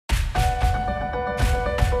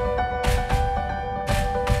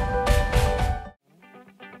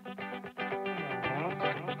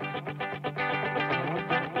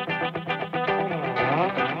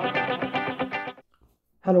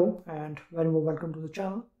Hello and very welcome to the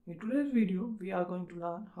channel. In today's video, we are going to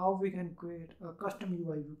learn how we can create a custom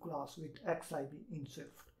UIView class with XIB in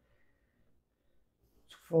Swift.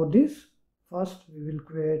 So for this, first we will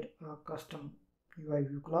create a custom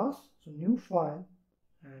UIView class. So new file,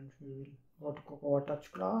 and we will go to Cocoa Touch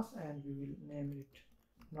class and we will name it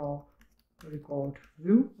now record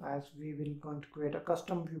view, as we will going to create a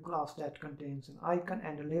custom view class that contains an icon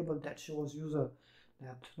and a label that shows user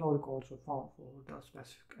that no records were found for the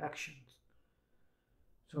specific actions.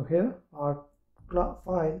 So here our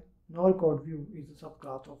file no record view is a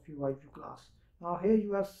subclass of UIView class. Now here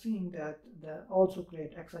you are seeing that the also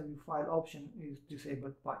create XIB file option is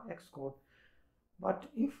disabled by Xcode. But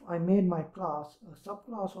if I made my class a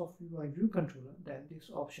subclass of UIView controller, then this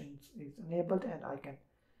option is enabled and I can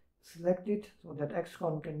select it so that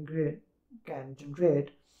Xcode can generate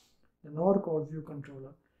the no record view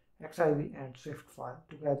controller XIB and Swift file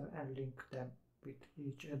together and link them with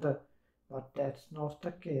each other. But that's not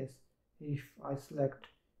the case if I select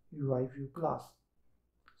UIView class.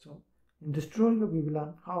 So in this tutorial we will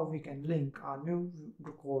learn how we can link our new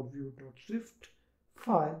recordView.swift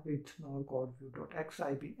file with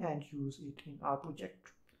norecordView.xib and use it in our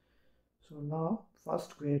project. So now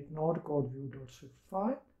first create norecordView.swift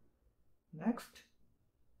file, next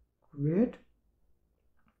create,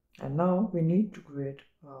 and now we need to create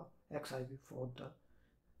a XIB for the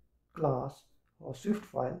class or Swift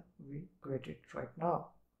file we created right now.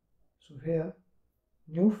 So here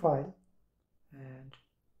new file, and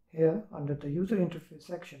here under the user interface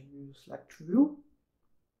section we will select view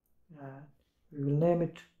and we will name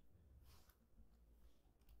it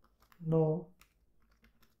no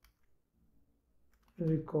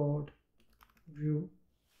record view,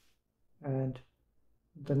 and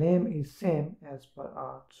the name is same as per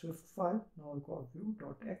our Swift file,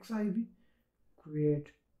 norecordView.xib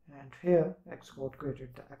create, and here Xcode created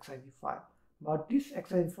the XIB file. But this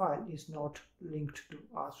XIB file is not linked to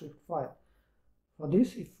our Swift file. For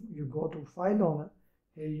this, if you go to file owner,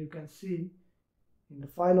 here you can see in the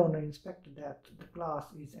file owner inspector that the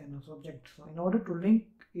class is an object. So in order to link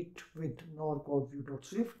it with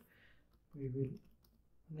norecordView.swift, we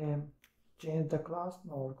will change the class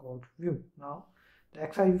norecordView. Now the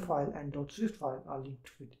XIB file and .swift file are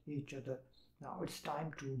linked with each other. Now it's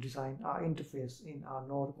time to design our interface in our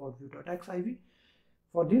norecordView.xib.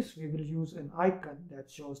 For this we will use an icon that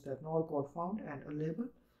shows that no record found and a label.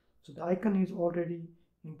 So the icon is already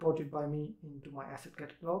imported by me into my asset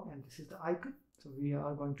catalog, and this is the icon. So we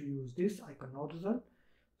are going to use this icon no result.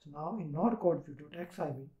 So now in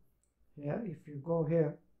norecordView.xib, here if you go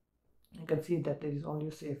here, you can see that there is only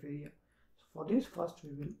a safe area. So for this, first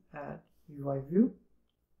we will add UIView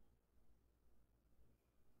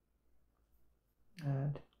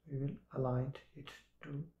and we will align it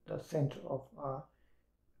to the center of our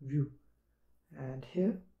view. And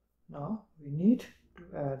here now we need to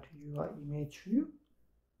add UI image view,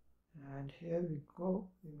 and here we go,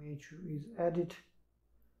 image view is added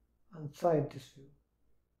inside this view.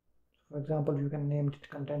 So for example, you can name it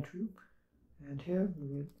content view, and here we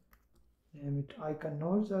will name it icon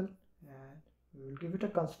no result, and we will give it a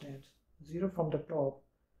constraint 0 from the top,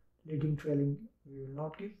 leading trailing we will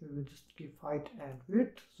not give, we will just give height and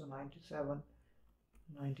width, so 97,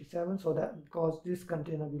 so that because this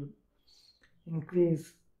container will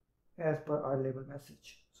increase as per our label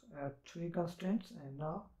message. So add 3 constraints, and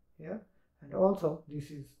now here, and also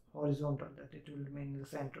this is horizontal, that it will remain in the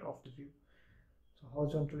center of the view. So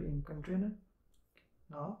horizontal in container.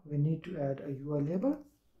 Now we need to add a UI label.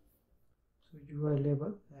 So UI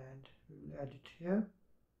label, and we will add it here,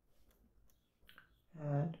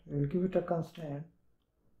 and we will give it a constraint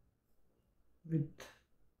with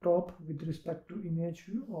top with respect to image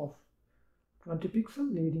view of 20 pixel,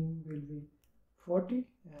 leading will be 40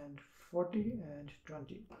 and 40 and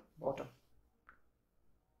 20 bottom.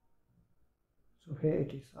 So here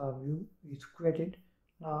it is, our view is created.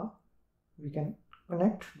 Now we can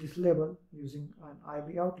connect this label using an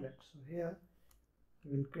Iboutlet. So here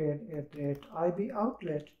we will create a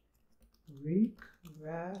Iboutlet weak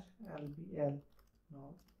var lbl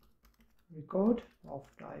now record of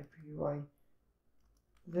type UI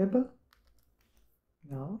label.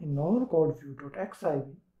 Now in norecordView.xib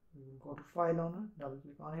we will go to file owner, double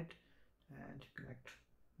click on it and connect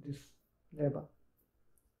this label.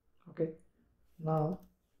 Okay, now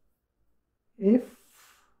if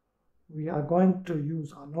we are going to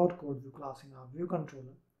use our norecordView class in our view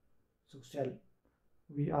controller, so shall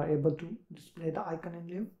we are able to display the icon in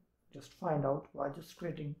lieu? Just find out by just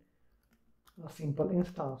creating a simple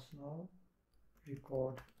instance. Now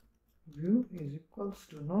record view is equals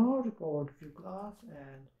to no record view class,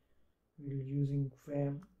 and we're using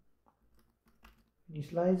frame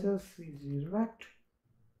initializers is rect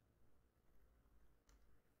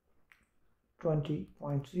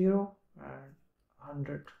 20.0 and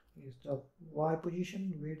 100 is the Y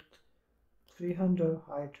position, width 300,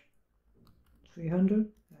 height 300,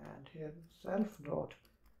 and here self dot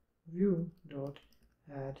view dot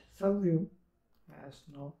add subview as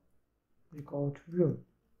no record view.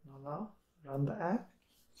 Now run the app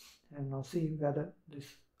and now see whether this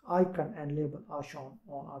icon and label are shown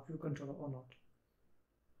on our view controller or not.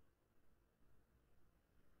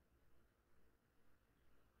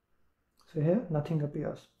 So here nothing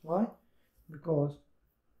appears. Why? Because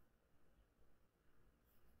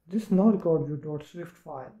this noRecordView.swift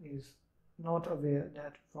file is not aware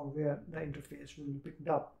that from where the interface will be picked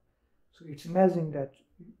up. So it's imagining that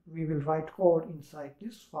we will write code inside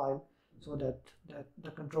this file so that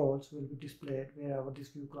the controls will be displayed wherever this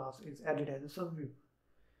view class is added as a subview.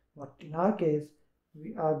 But in our case,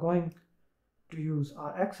 we are going to use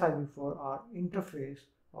our XIB for our interface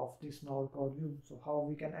of this noRecordView. So how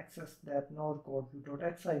we can access that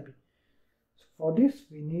noRecordView.xib? So for this,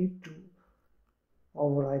 we need to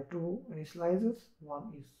override two initializers.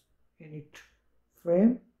 One is init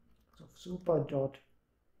frame, so super.init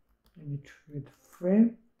with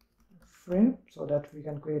frame so that we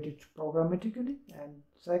can create it programmatically, and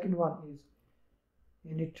second one is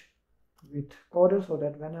init with coder so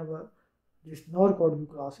that whenever this noRecordView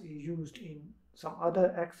class is used in some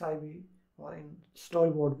other XIB or in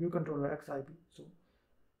storyboard view controller XIB, so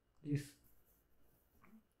this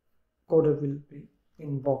coder will be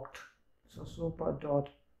invoked. So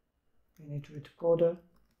super.init with coder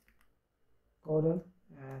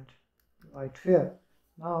and right here.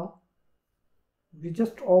 Now we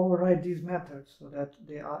just override these methods so that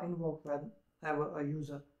they are invoked whenever a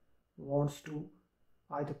user wants to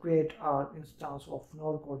either create our instance of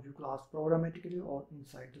noRecordView class programmatically or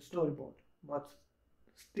inside the storyboard. But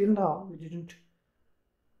still now we didn't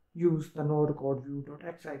use the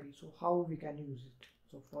noRecordView.xib. So how we can use it?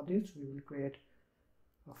 So for this we will create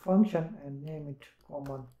a function and name it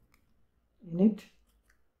common init,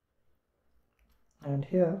 and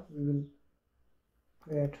here we will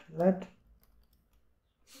create let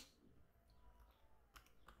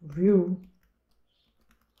view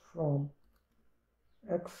from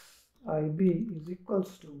XIB is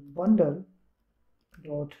equals to bundle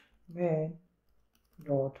dot main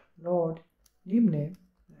dot load name,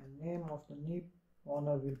 and name of the nib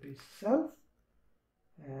owner will be self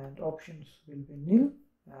and options will be nil,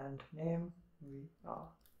 and name we are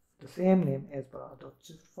the same name as per our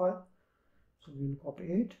 .swift file. So we will copy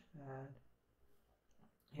it, and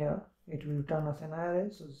here it will return us an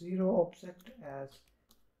array, so 0 object as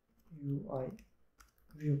UI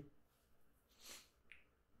view.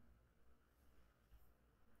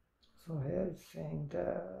 So here it's saying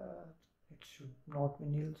that it should not be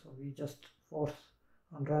nil, so we just force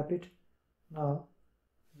unwrap it. Now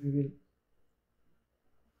we will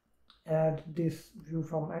add this view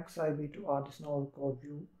from XIB to our this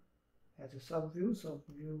noRecordView as a subview. So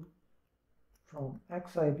view from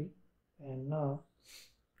XIB, and now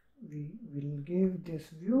we will give this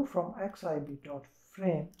view from XIB dot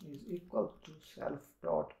frame is equal to self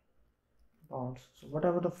dot bounds. So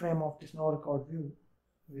whatever the frame of this noRecordView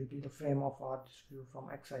will be the frame of our this view from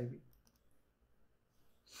XIB.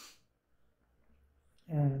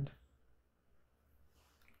 And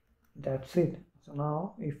that's it. So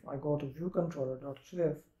now if I go to view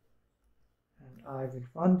controller.swift and I will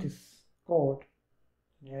run this code,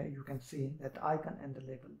 yeah, you can see that the icon and the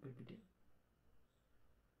label will be there.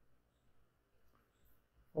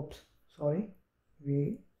 Oops, sorry,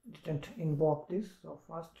 we didn't invoke this. So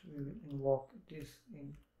first we will invoke this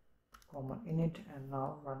in common init and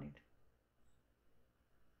now run it.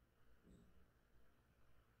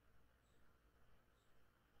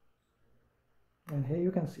 And here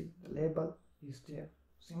you can see the label is there.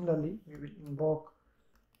 Similarly, we will invoke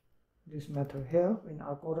this method here in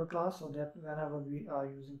our coder class so that whenever we are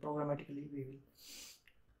using programmatically, we will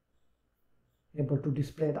able to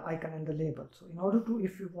display the icon and the label. So in order to,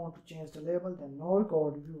 if you want to change the label, then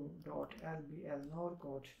noRecordView.lbl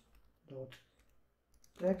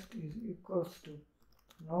noRecord.text is equals to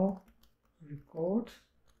noRecord,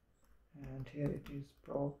 and here it is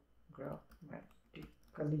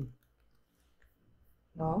programmatically.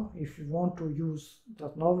 Now if you want to use the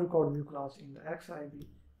noRecordView class in the XIB,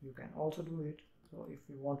 you can also do it. So if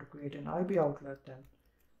you want to create an Iboutlet, then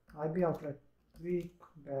Iboutlet weak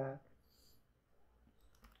back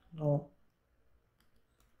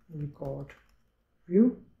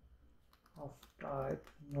noRecordView of type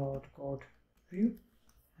noRecordView,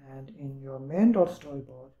 and in your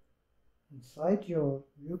main.storyboard inside your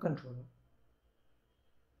view controller,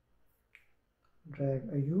 drag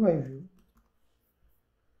a UI view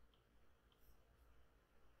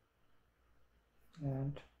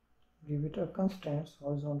and give it a constraints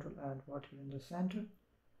horizontal and vertical in the center,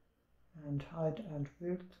 and height and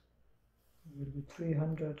width will be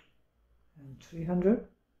 300 and 300.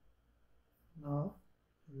 Now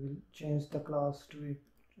we will change the class to it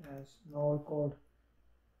as no code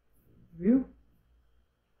view,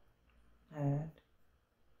 and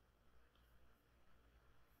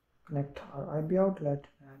connect our Iboutlet,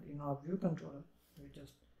 and in our view controller we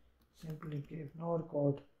just simply give no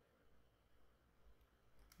code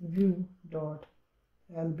view dot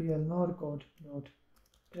lbl no record dot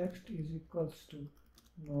text is equals to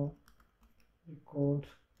no record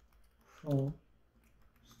from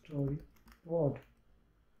storyboard.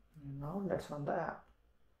 And now let's run the app.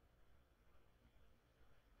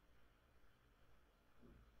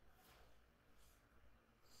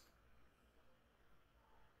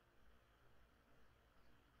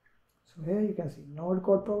 So here you can see no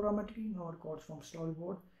record programmatically, no records from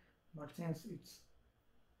storyboard, but since it's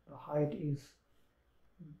the height is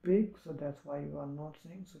big, so that's why you are not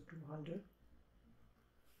seeing. So 200.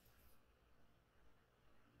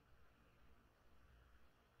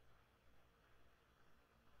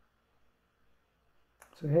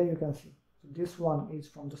 So here you can see, so this one is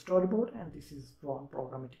from the storyboard and this is drawn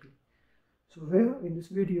programmatically. So here in this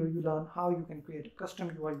video you learn how you can create a custom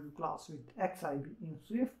UIView class with XIB in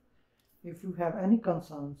Swift. If you have any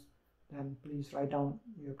concerns, then please write down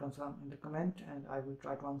your concern in the comment and I will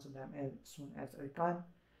try to answer them as soon as I can.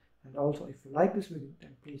 And also, if you like this video,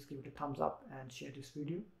 then please give it a thumbs up and share this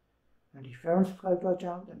video. And if you haven't subscribed to our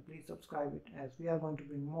channel, then please subscribe it, as we are going to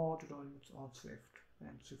bring more tutorials on Swift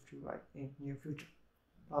and Swift UI in near future.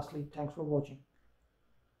 Lastly, thanks for watching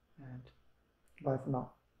and bye for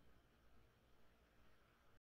now.